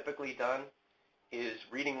not typically done is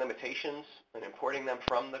reading limitations and importing them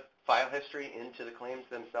from the file history into the claims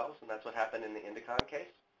themselves, and that's what happened in the Indicon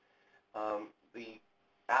case. The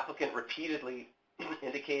applicant repeatedly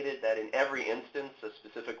indicated that in every instance a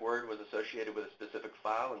specific word was associated with a specific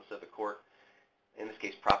file, and so the court, in this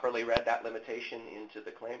case, properly read that limitation into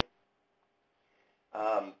the claim.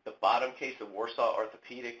 The bottom case of Warsaw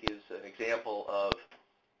Orthopedic is an example of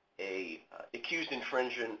a accused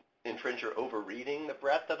infringer overreading the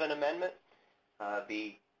breadth of an amendment.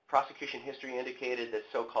 The prosecution history indicated that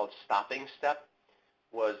so-called stopping step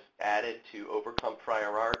was added to overcome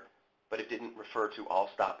prior art, but it didn't refer to all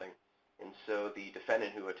stopping. And so the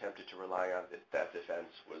defendant who attempted to rely on that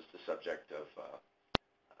defense was the subject of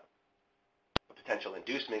a potential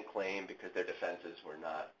inducement claim because their defenses were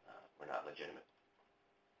not legitimate.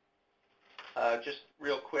 Just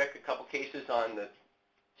real quick, a couple cases on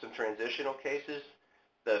some transitional cases.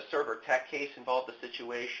 The server tech case involved a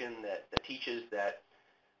situation that teaches that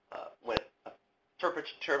when a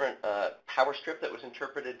power strip that was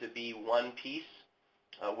interpreted to be one piece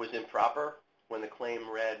was improper when the claim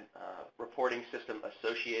read reporting system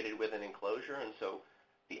associated with an enclosure, and so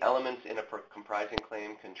the elements in a comprising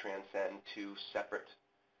claim can transcend two separate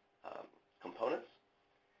components.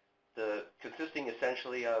 The consisting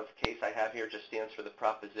essentially of case I have here just stands for the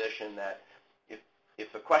proposition that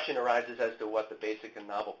if a question arises as to what the basic and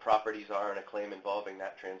novel properties are in a claim involving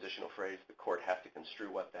that transitional phrase, the court has to construe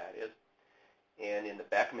what that is. And in the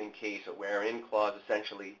Beckman case, a where-in clause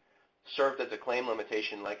essentially served as a claim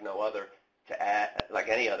limitation like no other, like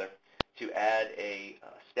any other, to add a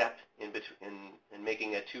step in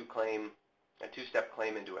making a two-step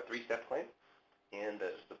claim into a three-step claim. And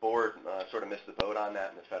the board sort of missed the boat on that,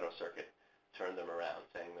 and the Federal Circuit turned them around,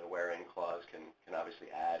 saying that a where-in clause can obviously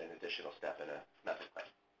add an additional step in a method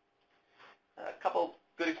claim. A couple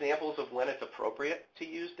good examples of when it's appropriate to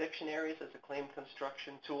use dictionaries as a claim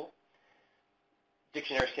construction tool.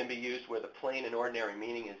 Dictionaries can be used where the plain and ordinary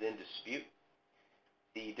meaning is in dispute.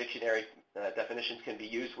 The dictionary definitions can be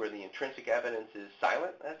used where the intrinsic evidence is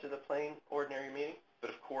silent as to the plain, ordinary meaning. But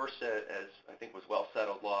of course, as I think was well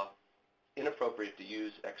settled law, inappropriate to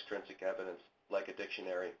use extrinsic evidence like a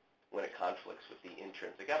dictionary when it conflicts with the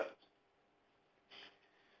intrinsic evidence.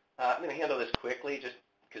 I'm going to handle this quickly just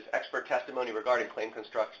because expert testimony regarding claim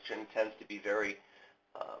construction tends to be very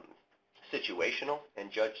situational and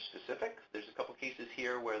judge-specific. There's a couple cases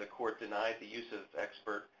here where the court denied the use of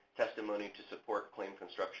expert testimony to support claim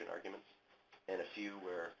construction arguments, and a few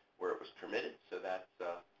where it was permitted, so that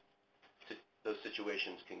those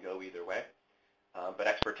situations can go either way. But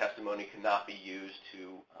expert testimony cannot be used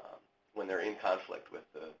when they're in conflict with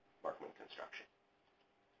the Markman construction.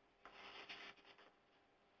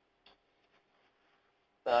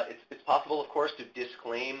 It's possible, of course, to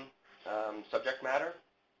disclaim subject matter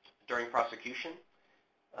during prosecution.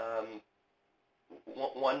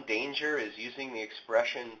 One danger is using the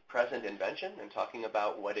expression present invention and talking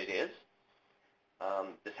about what it is.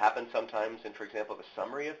 This happens sometimes in, for example, the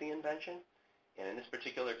summary of the invention. And in this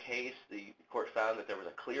particular case, the court found that there was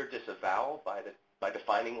a clear disavowal by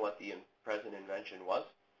defining what the present invention was.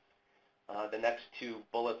 The next two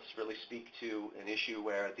bullets really speak to an issue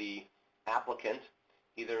where the applicant,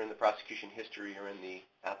 either in the prosecution history or in the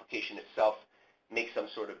application itself, makes some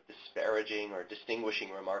sort of disparaging or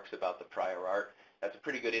distinguishing remarks about the prior art. That's a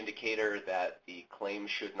pretty good indicator that the claim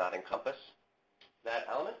should not encompass that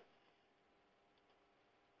element.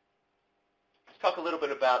 Let's talk a little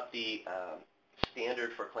bit about the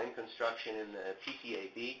standard for claim construction in the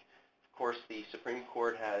PTAB. course, the Supreme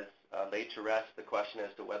Court has laid to rest the question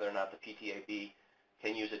as to whether or not the PTAB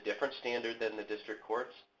can use a different standard than the district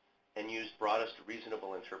courts and use broadest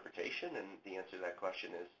reasonable interpretation, and the answer to that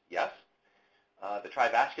question is yes. The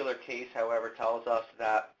Trivascular case, however, tells us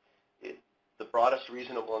that the broadest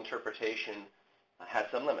reasonable interpretation has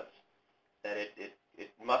some limits, that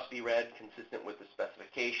it must be read consistent with the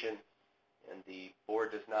specification, and the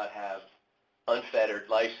board does not have unfettered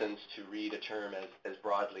license to read a term as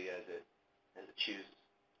broadly as it chooses.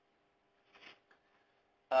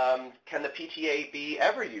 Can the PTAB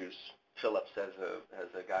ever use Phillips as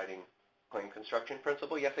a guiding claim construction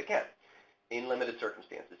principle? Yes, it can, in limited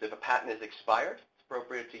circumstances. If a patent is expired, it's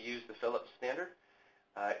appropriate to use the Phillips standard.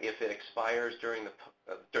 If it expires during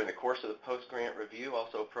the course of the post-grant review,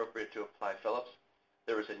 also appropriate to apply Phillips.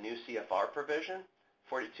 There was a new CFR provision,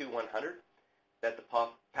 42100, that the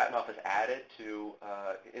Patent Office added to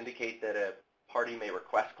indicate that a party may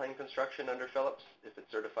request claim construction under Phillips if it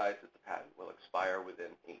certifies that the patent will expire within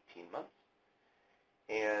 18 months.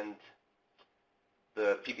 And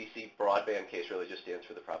the PBC broadband case really just stands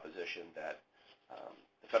for the proposition that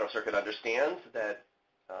the Federal Circuit understands that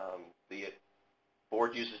the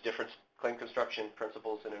board uses different claim construction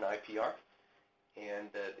principles in an IPR, and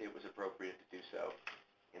that it was appropriate to do so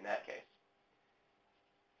in that case.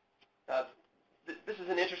 This is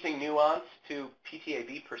an interesting nuance to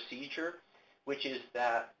PTAB procedure, which is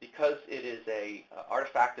that because it is an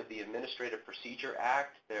artifact of the Administrative Procedure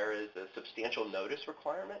Act, there is a substantial notice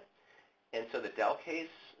requirement. And so the Dell case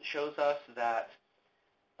shows us that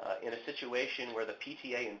in a situation where the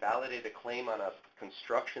PTA invalidated a claim on a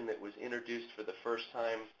construction that was introduced for the first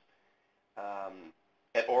time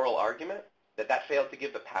at oral argument, that failed to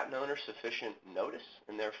give the patent owner sufficient notice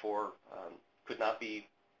and therefore could not be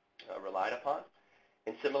relied upon.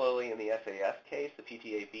 And similarly, in the SAS case, the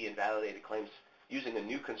PTAB invalidated claims using a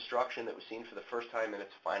new construction that was seen for the first time in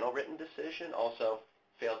its final written decision, also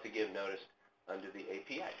failed to give notice under the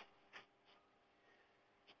APA.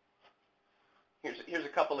 Here's a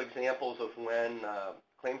couple examples of when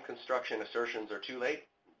claim construction assertions are too late.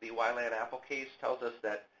 The Wyland Apple case tells us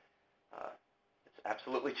that it's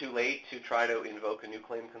absolutely too late to try to invoke a new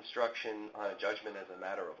claim construction on a judgment as a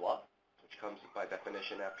matter of law, which comes by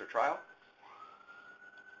definition after trial.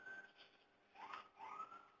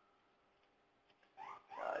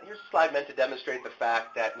 Here's a slide meant to demonstrate the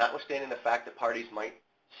fact that, notwithstanding the fact that parties might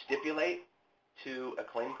stipulate to a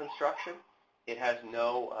claim construction, it has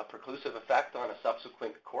no preclusive effect on a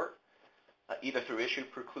subsequent court, either through issue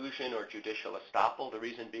preclusion or judicial estoppel, the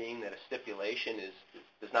reason being that a stipulation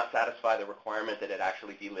does not satisfy the requirement that it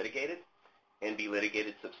actually be litigated and be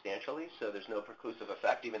litigated substantially, so there's no preclusive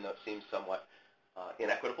effect, even though it seems somewhat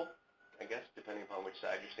inequitable, I guess, depending upon which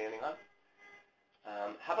side you're standing on.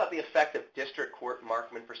 How about the effect of district court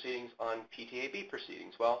Markman proceedings on PTAB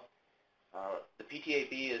proceedings? Well, the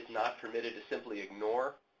PTAB is not permitted to simply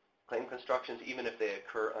ignore claim constructions, even if they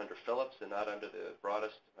occur under Phillips and not under the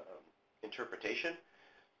broadest interpretation.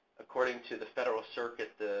 According to the Federal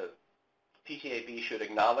Circuit, the PTAB should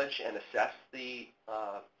acknowledge and assess the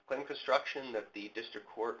claim construction that the district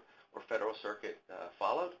court or Federal Circuit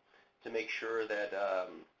followed to make sure that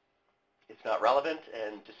it's not relevant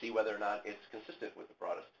and to see whether or not it's consistent with the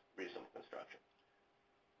broadest reasonable construction.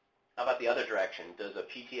 How about the other direction? Does a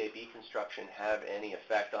PTAB construction have any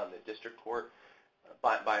effect on the district court?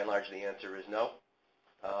 By and large, the answer is no.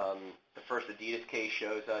 The first Adidas case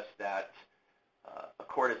shows us that a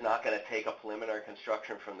court is not going to take a preliminary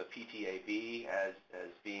construction from the PTAB as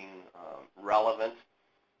being relevant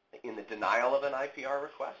in the denial of an IPR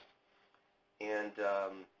request. And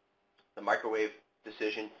the microwave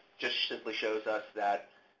decision just simply shows us that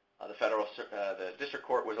the district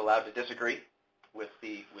court was allowed to disagree with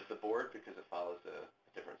the board because it follows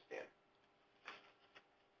a different standard.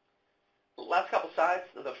 Last couple sides.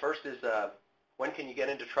 The first is when can you get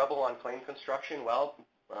into trouble on claim construction? Well,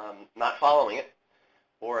 not following it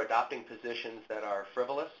or adopting positions that are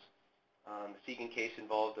frivolous. The Segan case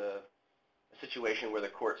involved a situation where the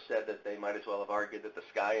court said that they might as well have argued that the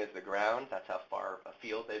sky is the ground. That's how far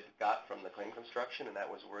afield they've got from the claim construction, and that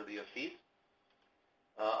was worthy of fees.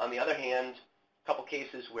 On the other hand, a couple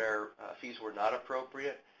cases where fees were not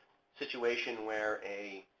appropriate, situation where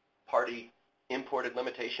a party imported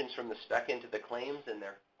limitations from the spec into the claims in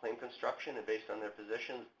their claim construction, and based on their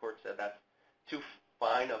position, the court said that's too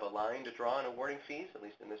fine of a line to draw in awarding fees, at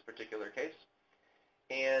least in this particular case.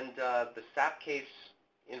 And the SAP case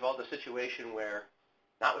involved a situation where,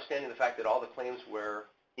 notwithstanding the fact that all the claims were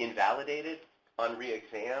invalidated on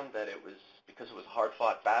re-exam, that it was because it was a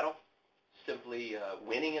hard-fought battle, simply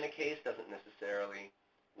winning in a case doesn't necessarily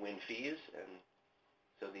win fees,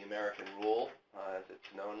 and So the American rule, as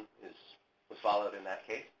it's known, was followed in that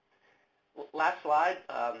case. Last slide,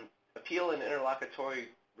 appeal and interlocutory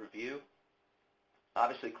review.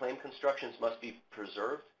 Obviously, claim constructions must be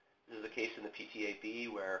preserved. This is the case in the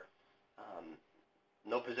PTAB where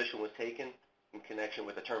no position was taken in connection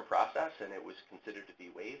with the term process, and it was considered to be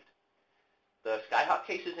waived. The Skyhawk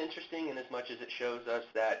case is interesting in as much as it shows us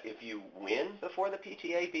that if you win before the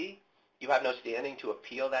PTAB, you have no standing to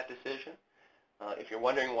appeal that decision. If you're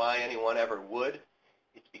wondering why anyone ever would,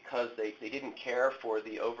 it's because they didn't care for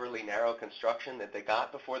the overly narrow construction that they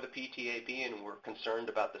got before the PTAB and were concerned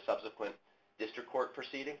about the subsequent district court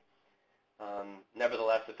proceeding.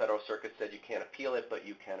 Nevertheless, the Federal Circuit said you can't appeal it, but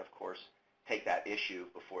you can, of course, take that issue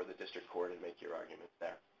before the district court and make your arguments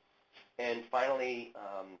there. And finally,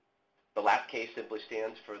 the last case simply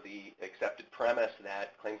stands for the accepted premise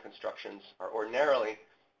that claim constructions are ordinarily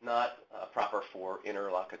not proper for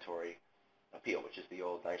interlocutory appeal, which is the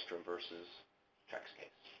old Nystrom versus Trex case.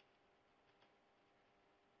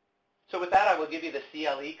 So with that, I will give you the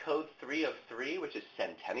CLE code 3 of 3, which is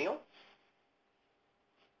centennial.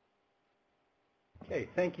 Okay,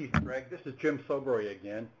 thank you, Greg. This is Jim Sobieraj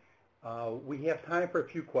again. We have time for a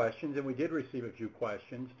few questions, and we did receive a few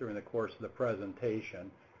questions during the course of the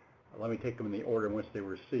presentation. Let me take them in the order in which they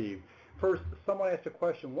were received. First, someone asked a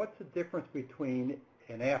question, what's the difference between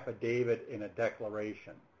an affidavit and a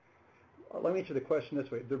declaration? Let me answer the question this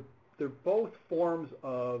way. They're both forms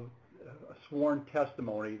of sworn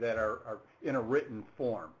testimony that are in a written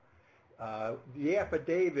form. The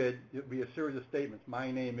affidavit would be a series of statements.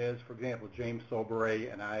 My name is, for example, James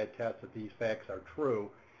Sobieraj, and I attest that these facts are true.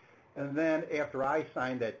 And then after I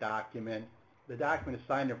sign that document, the document is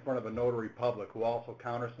signed in front of a notary public who also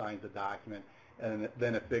countersigns the document, and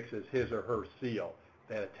then affixes his or her seal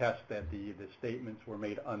that attests that the statements were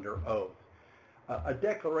made under oath. A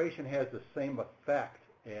declaration has the same effect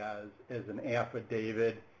as an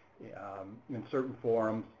affidavit in certain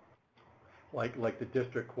forms, like the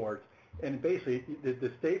district courts. And basically,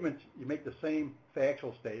 the statements, you make the same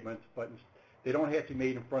factual statements, but they don't have to be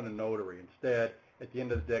made in front of a notary. Instead, at the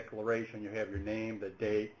end of the declaration, you have your name, the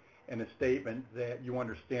date, and a statement that you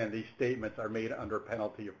understand these statements are made under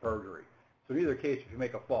penalty of perjury. So in either case, if you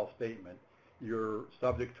make a false statement, you're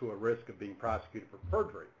subject to a risk of being prosecuted for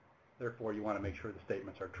perjury. Therefore, you want to make sure the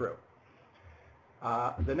statements are true.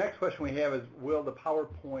 The next question we have is, will the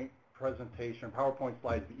PowerPoint presentation, PowerPoint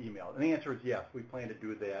slides be emailed? And the answer is yes. We plan to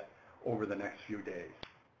do that over the next few days.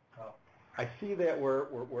 I see that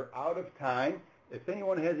we're out of time. If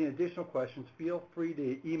anyone has any additional questions, feel free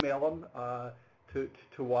to email them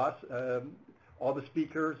to us. All the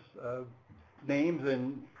speakers' names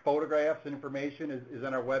and photographs and information is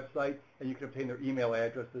on our website, and you can obtain their email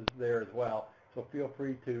addresses there as well. So feel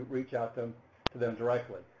free to reach out to them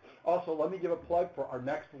directly. Also, let me give a plug for our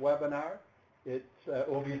next webinar. It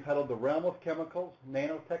will be entitled The Realm of Chemicals,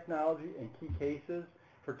 Nanotechnology, and Key Cases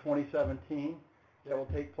for 2017. That will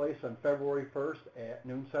take place on February 1st at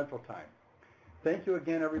noon Central Time. Thank you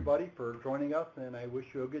again, everybody, for joining us, and I wish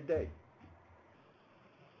you a good day.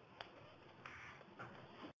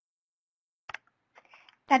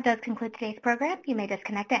 That does conclude today's program. You may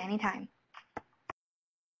disconnect at any time.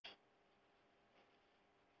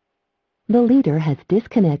 The leader has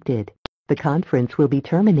disconnected. The conference will be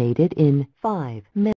terminated in 5 minutes.